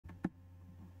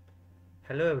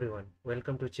Hello everyone,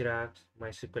 welcome to Chirag's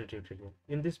MySQL tutorial.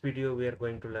 In this video, we are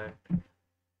going to learn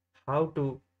how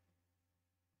to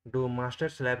do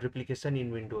master-slave replication in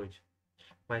Windows.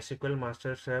 MySQL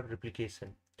Master-Slave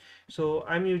Replication. So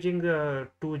I'm using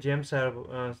two gem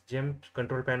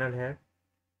control panel here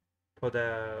for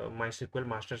the MySQL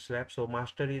Master-Slave. So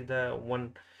master is the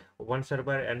one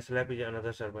server and slave is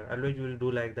another server. Always we will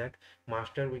do like that.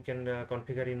 Master we can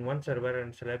configure in one server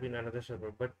and slave in another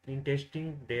server. But in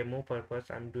testing demo purpose,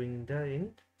 I'm doing the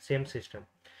in same system.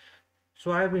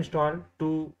 So I have installed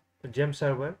two gem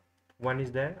server. One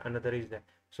is there, another is there.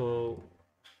 So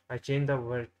I changed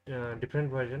the different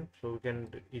version so we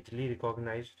can easily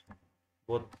recognize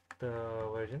both the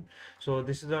version. So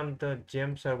this is on the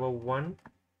gem server 1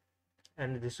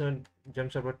 and this one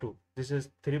gem server 2. This is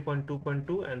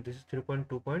 3.2.2 and this is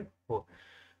 3.2.4.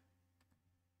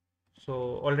 So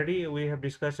already we have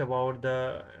discussed about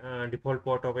the default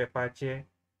port of Apache,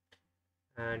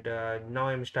 and now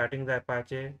I'm starting the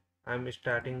Apache. I'm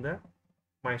starting the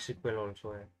MySQL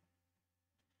also here.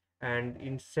 And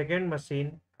in second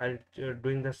machine I'll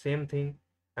doing the same thing.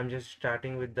 I'm just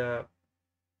starting with the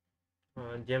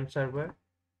gem server,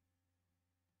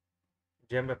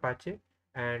 gem Apache,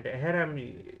 and here I'm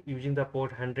using the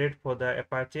port 100 for the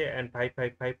Apache and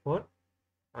 555 for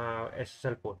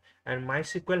SSL port. And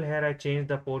MySQL, here I changed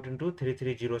the port into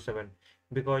 3307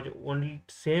 because only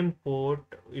same port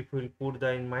if we'll put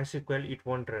the in MySQL it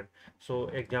won't run. So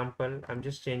example, I'm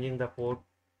just changing the port.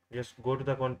 Just go to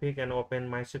the config and open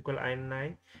MySQL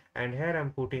INI, and here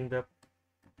I'm putting the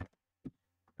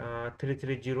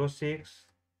 3306.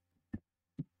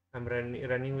 I'm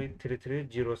running with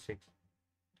 3306.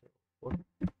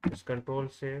 Just control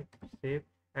save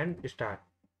and start.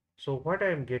 So what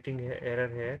I am getting here, error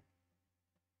here,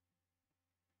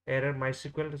 error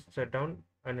MySQL shut down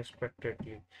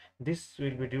unexpectedly. This will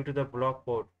be due to the block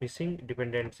port missing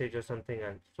dependencies or something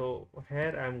else. So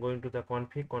here I am going to the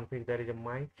config there is a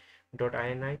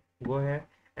my.ini. Go ahead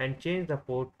and change the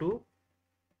port to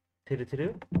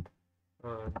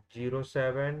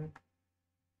 3307.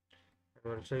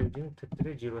 I'm also using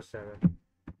 3307.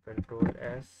 Control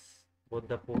S, both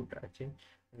the port I change.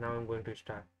 Now I'm going to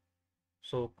start.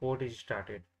 So port is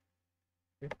started.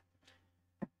 Okay.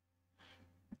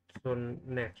 So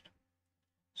next,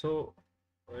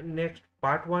 next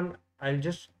part 1, I'll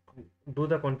just do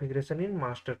the configuration in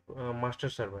master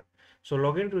server. So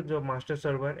log into the master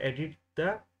server, edit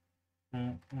the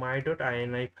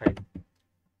my.ini file.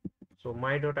 So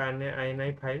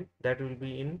my.ini file that will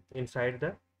be inside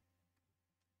the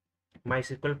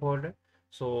MySQL folder.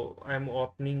 So I'm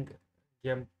opening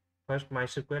first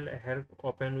MySQL here,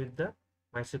 open with the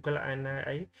MySQL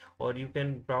ini, or you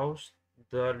can browse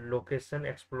the location,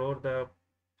 explore the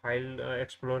file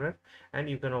explorer, and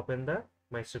you can open the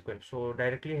MySQL. So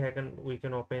directly here we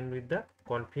can open with the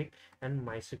config and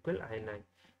MySQL ini.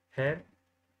 Here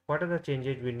what are the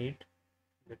changes we need?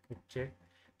 Let me check.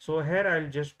 So here I'll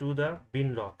just do the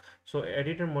bin log. So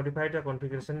edit and modify the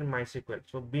configuration in MySQL.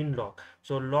 So bin log.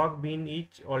 So log bin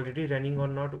is already running or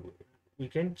not, we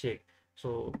can check.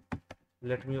 So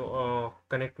let me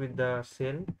connect with the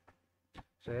shell.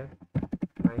 So here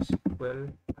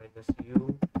MySQL -u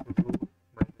root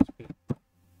 -p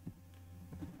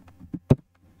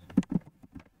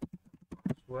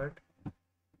password.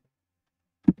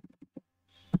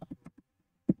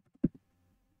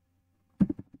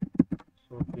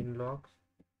 So bin logs.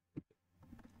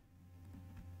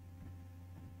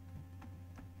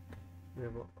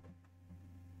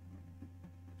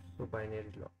 So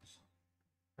binary logs.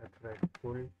 After I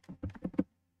pull.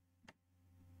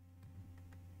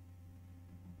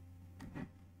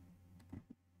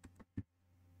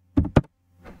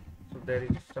 So there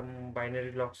is some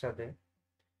binary logs are there.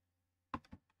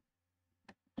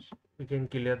 We can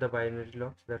clear the binary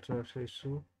logs, that's not an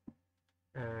issue.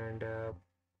 And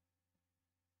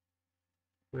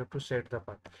we have to set the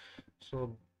path.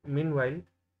 So meanwhile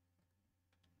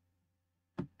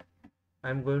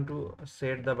I'm going to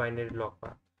set the binary log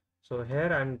path. So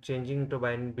here I'm changing to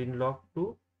bin log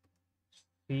to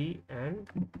C and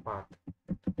path.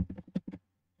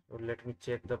 So let me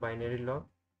check the binary log.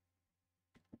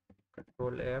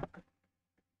 Control F,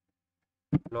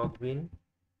 log bin.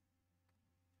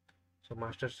 So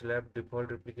master-slave default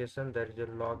replication, there is a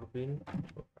log bin.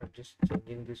 So I'm just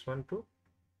changing this one to,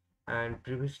 and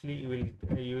previously you will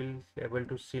able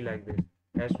to see like this,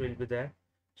 as will be there.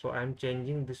 So I'm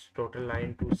changing this total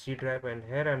line to C drive, and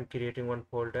here I'm creating one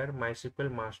folder MySQL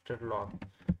master log.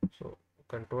 So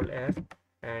control S,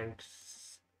 and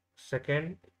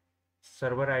second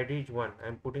server ID is 1.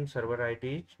 I'm putting server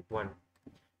ID is 1.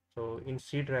 So in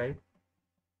C drive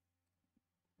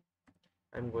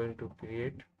I'm going to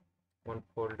create one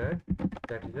folder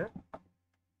that is a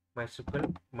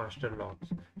MySQL master logs.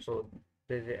 So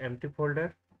there is an empty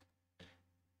folder.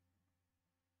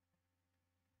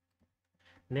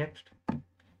 Next,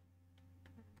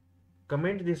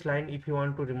 comment this line if you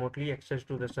want to remotely access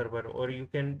to the server, or you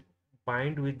can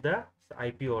bind with the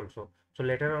IP also. So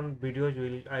later on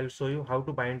videos I'll show you how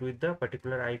to bind with the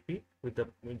particular IP with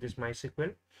this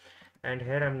MySQL. And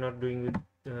here I'm not doing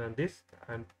with this.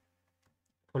 I'm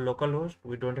for localhost.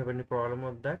 We don't have any problem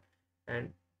of that.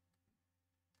 And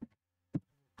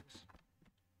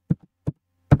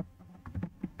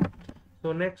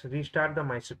so next, restart the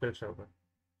MySQL server.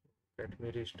 Let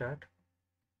me restart.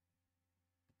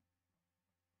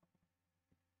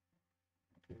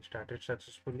 Started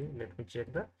successfully. Let me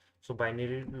check the. So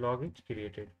binary log is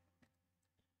created.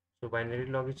 So binary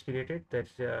log is created.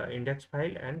 That's a index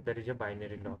file and there is a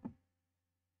binary log.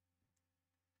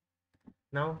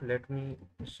 Now let me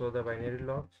show the binary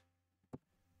logs.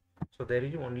 So there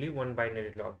is only one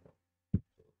binary log.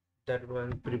 That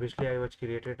one previously I was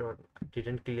created or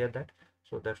didn't clear that.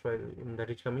 So that's why that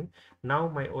is coming. Now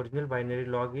my original binary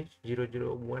log is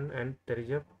 001 and there is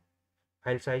a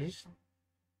file size is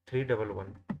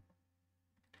 311.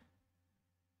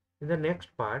 In the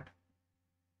next part,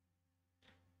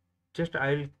 just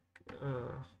I'll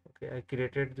okay, I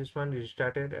created this one,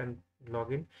 restarted and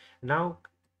login. Now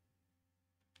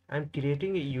I'm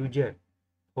creating a user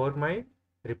for my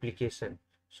replication.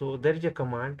 So there is a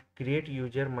command, create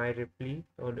user my repli,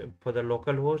 or for the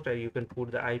local host, or you can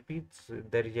put the IP. So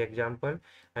there is an example.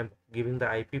 I'm giving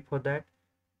the IP for that,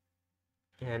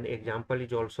 and example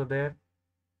is also there.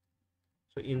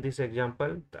 So in this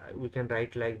example, we can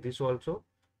write like this also.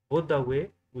 Both the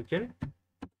way we can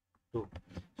do.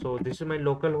 So this is my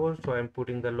local host. So I'm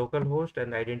putting the local host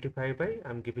and identify by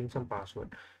I'm giving some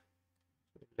password.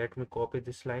 Let me copy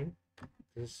this line.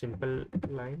 This is simple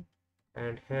line,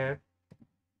 and here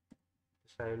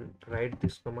I will write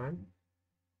this command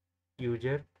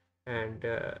user and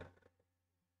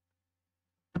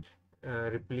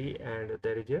repli, and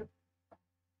there is a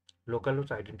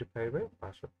localhost identified by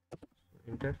password.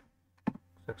 Enter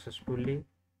successfully.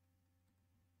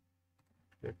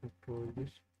 Let me close this.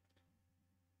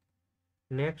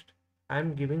 Next, I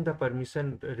am giving the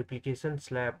permission replication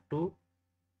slab to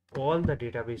all the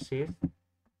databases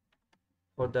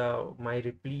for the my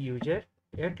repli user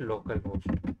at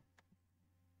localhost.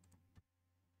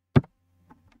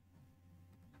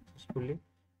 Successfully,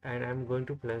 and I'm going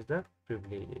to flash the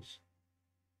privileges.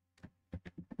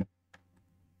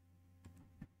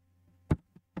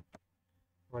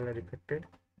 All are affected.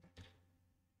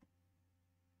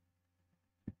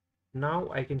 Now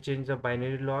I can change the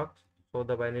binary logs. So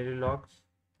the binary logs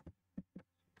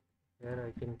here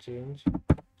I can change,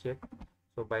 check.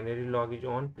 So binary log is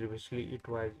on. Previously it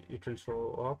will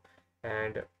show off,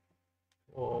 and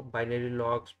binary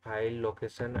logs file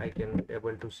location I can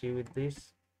able to see with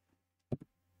this.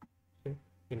 Okay.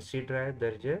 In C drive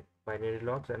there is a binary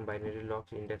logs, and binary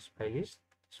logs index file is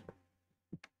this one.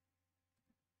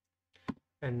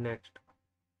 And next,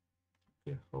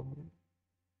 okay,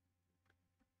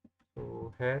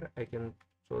 so here I can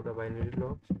show the binary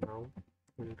logs. Now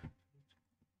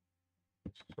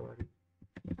sorry,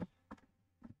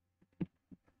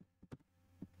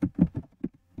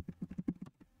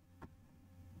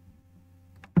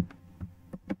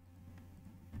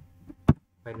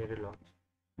 binary logs.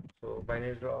 So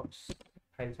binary logs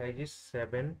file size is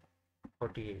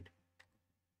 748.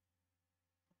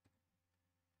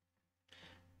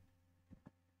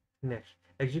 Next,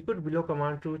 execute below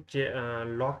command to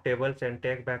log tables and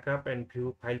take backup and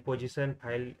view file position,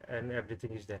 file, and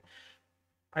everything is there.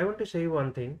 I want to say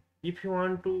one thing. If you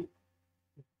want to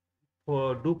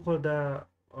for the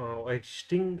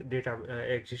existing data,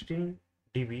 existing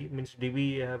DB, means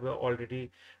DB have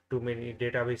already too many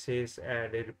databases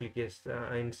and replicates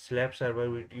in slab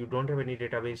server. You don't have any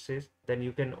databases, then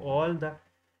you can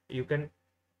you can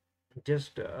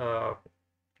just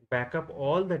back up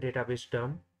all the database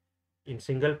term in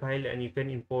single file, and you can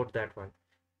import that one.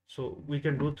 So we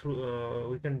can do through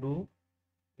we can do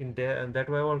in there and that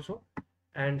way also.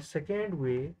 And second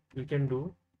way we can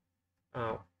do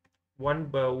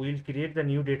we'll create the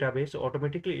new database,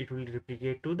 automatically it will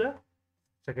replicate to the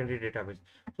secondary database.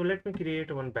 So let me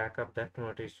create one backup, that's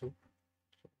not issue.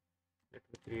 So let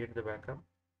me create the backup,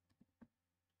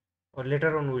 or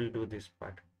later on we'll do this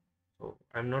part. So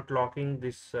I'm not locking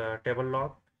this table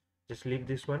lock, just leave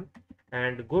this one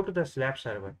and go to the slab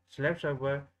server,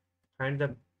 find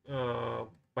the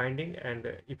binding, and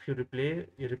if you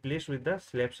replace with the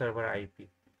slab server IP.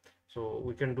 So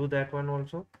we can do that one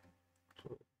also.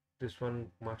 So this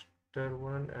one must master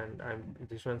one, and I'm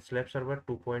this one slab server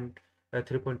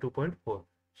 3.2.4.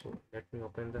 So let me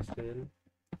open the cell.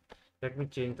 Let me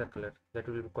change the color. That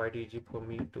will be quite easy for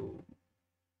me to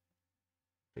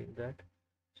take that.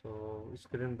 So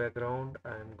screen background,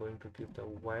 I'm going to give the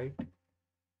white,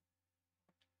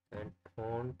 and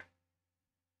font,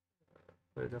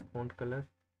 where is the font color?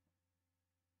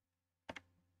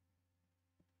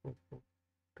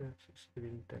 Text,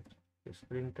 screen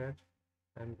text,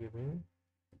 I'm giving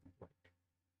white.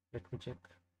 Let me check.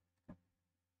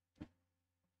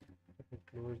 Let me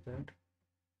close that.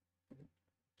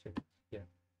 Check. Yeah.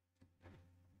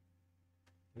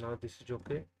 Now this is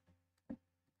okay.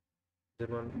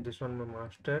 Then this one my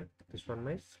master, this one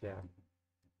my slab.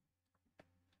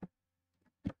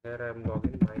 Here I am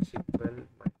logging MySQL -u -e.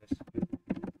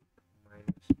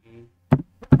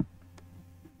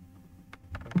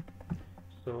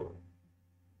 So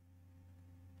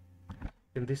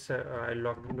in this I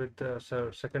logged in with the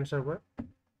second server,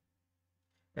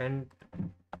 and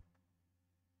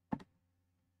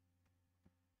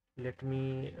let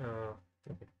me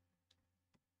okay.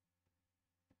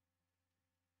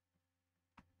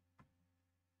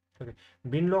 Okay,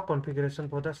 bin log configuration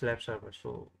for the slab server.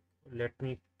 So let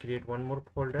me create one more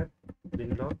folder,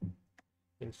 bin log,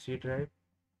 in C drive.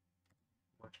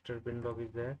 Master bin log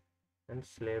is there, and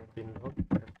slab bin log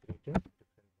I'm creating different.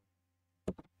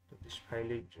 So this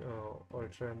file is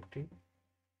also empty.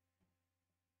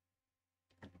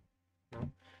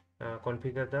 Now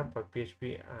configure the PHP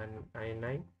and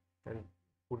ini, and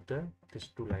put these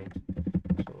two lines.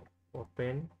 So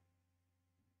open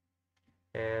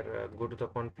here, go to the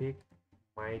config,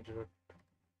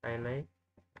 my.ini,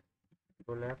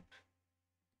 go left,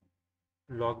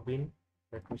 log bin.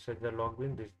 Let me set the log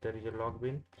bin. There is a log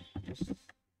bin. Just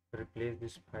replace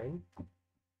this file.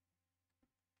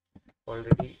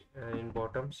 Already in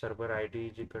bottom, server ID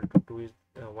is equal to 2 is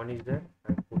 1 is there.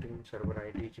 I'm putting server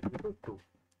ID is equal to 2.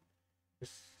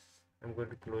 I'm going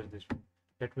to close this one.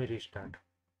 Let me restart.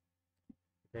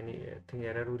 Anything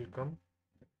error will come.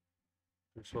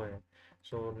 So yeah.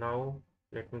 So now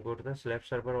let me go to the slab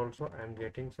server. Also, I'm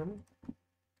getting some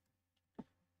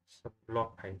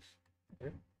log files.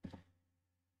 Okay.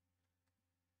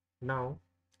 Now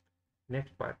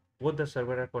next part, both the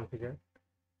server are configured.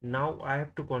 Now I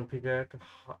have to configure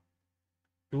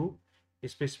to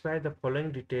specify the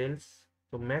following details.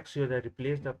 So make sure that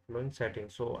replace the following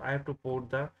settings. So I have to port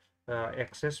the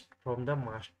access from the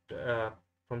master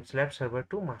from slab server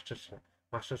to master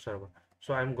server.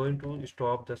 So I'm going to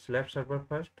stop the slab server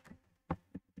first.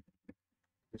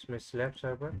 This is my slab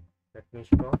server. Let me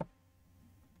stop.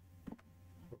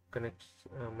 So connects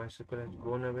MySQL has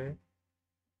gone away.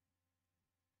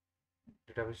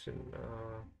 Database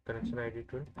connection ID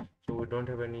 12. So we don't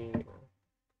have any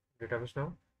database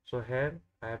now. So here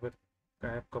I have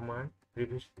command.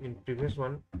 In previous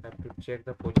one I have to check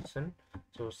the position.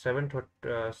 So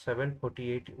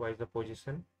 748 was the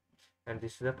position, and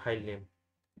this is the file name.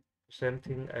 Same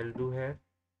thing I'll do here.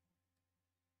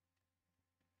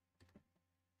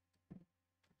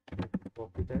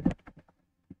 Copy that.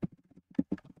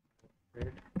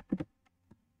 Right.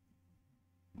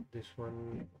 This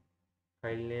one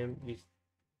file name is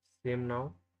same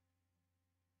now.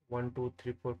 1 2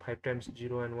 3 4 5 times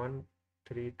 0 and 1,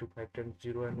 3 to 5 times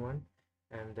 0 and 1,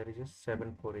 and there is a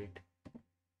 748.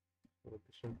 So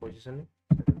this one position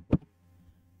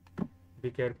 748.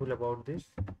 Be careful about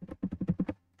this.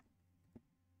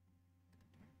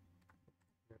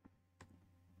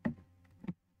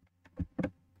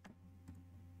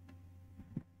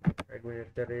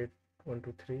 Admin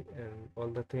 @123 and all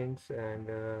the things, and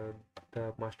the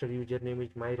master username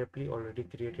is myrepli, already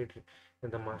created in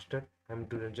the master. I'm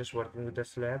just working with the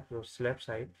slab, so slab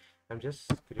side I'm just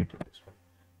creating this one.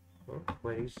 So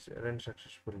queries run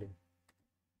successfully.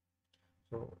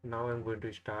 So now I'm going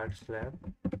to start slab.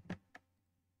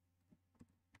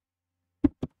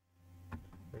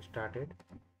 I started.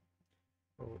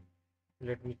 So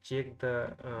let me check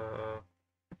the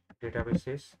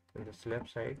databases in the slab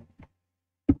side.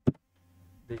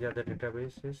 These are the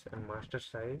databases, and master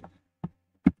side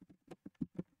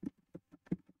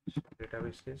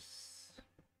databases.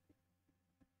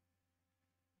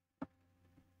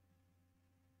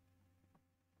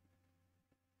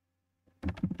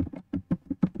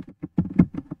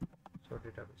 So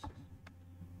databases.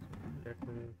 Let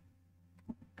me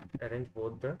arrange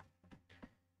both the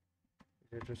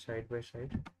side by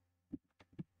side.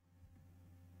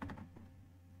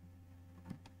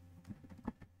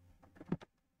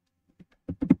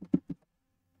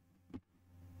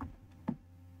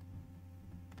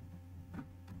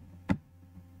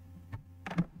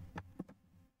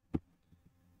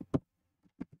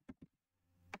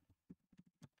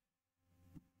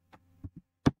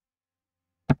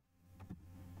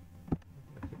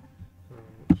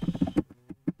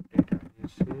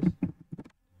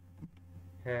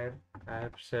 here I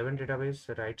have 7 database,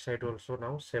 right side also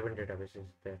now 7 databases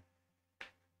there.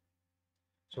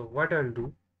 So what I'll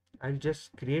do, I'll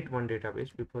just create one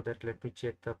database. Before that, let me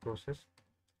check the process,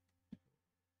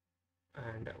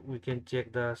 and we can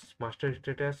check the master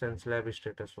status and slave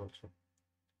status also.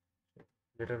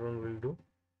 Later on we'll do.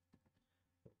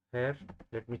 Here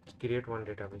let me create one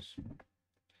database.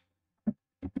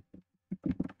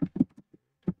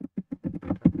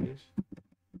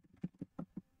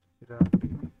 Chirag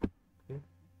DB. Okay,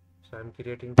 so I'm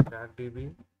creating Chirag DB.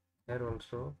 Here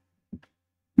also,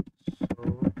 so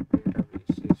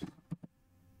database is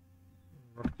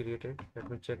not created.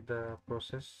 Let me check the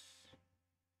process.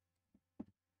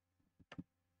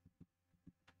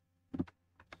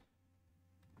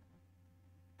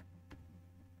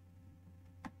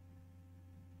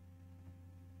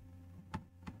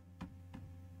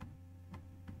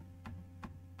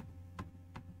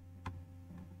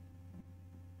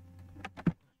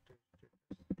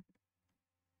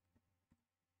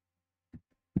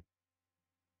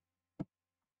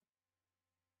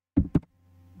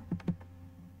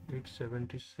 It's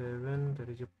 77. There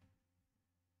is a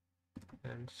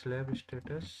and slave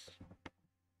status.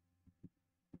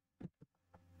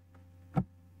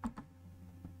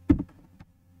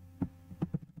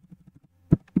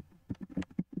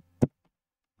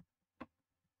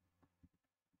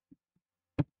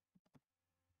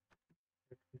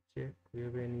 Check we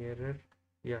have any error.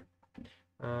 Yeah,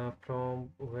 from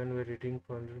when we're reading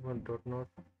from .not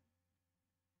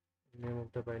name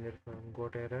of the binary file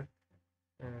got error,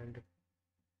 and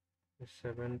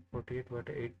 748 but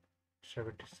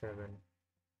 877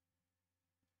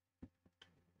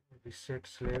 reset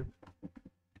slave.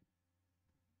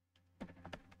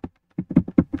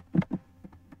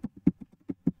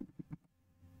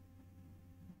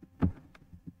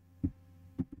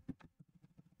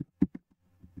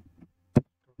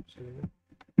 Slave.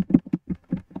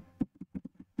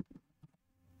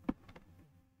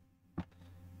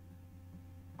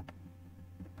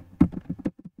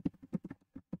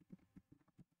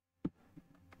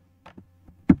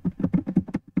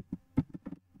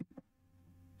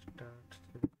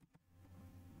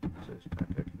 So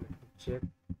started. Let me check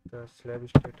the slave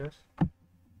status.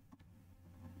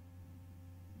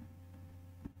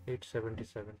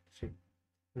 877. See,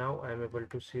 now I am able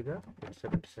to see the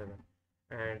 877,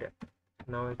 and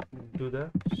now I do the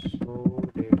show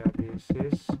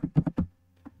databases.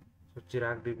 So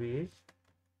Chirag DB is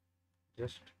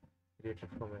just created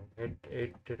for me.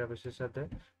 8 databases are there.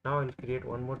 Now I'll create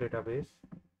one more database.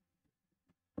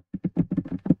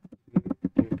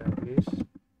 Database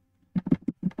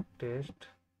test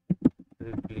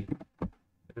replic.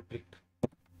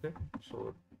 Okay,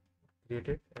 so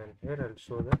created, and here I'll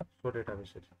show the show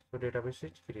databases. So database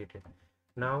is created.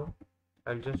 Now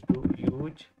I'll just do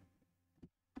use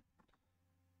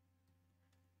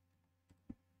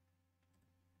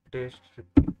test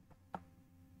replic,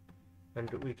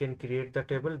 and we can create the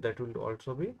table that will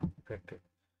also be affected.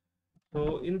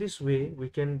 So in this way we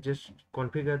can just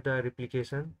configure the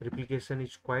replication. Replication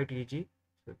is quite easy,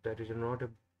 so that is not a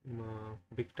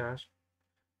big task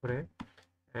for it,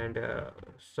 and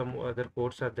some other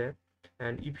codes are there.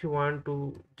 And if you want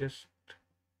to just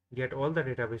get all the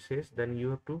databases, then you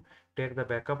have to take the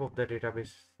backup of the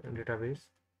database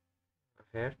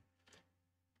here.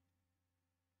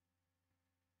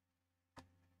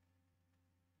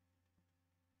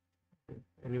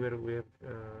 Anywhere we have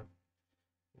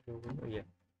yeah,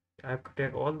 I have to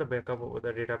take all the backup of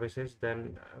the databases.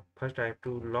 Then first I have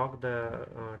to log the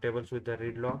tables with the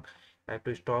read log. I have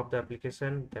to stop the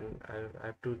application, then I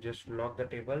have to just log the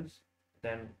tables,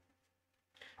 then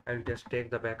I'll just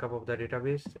take the backup of the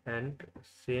database, and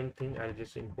same thing I'll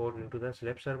just import into the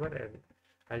slave server, and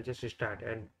I'll just start,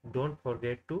 and don't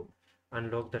forget to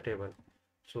unlock the table.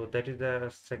 So that is the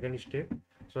second step.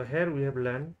 So here we have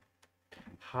learned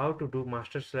how to do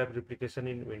master slave replication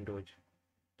in Windows.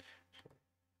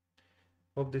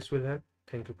 Hope this will help.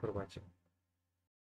 Thank you for watching.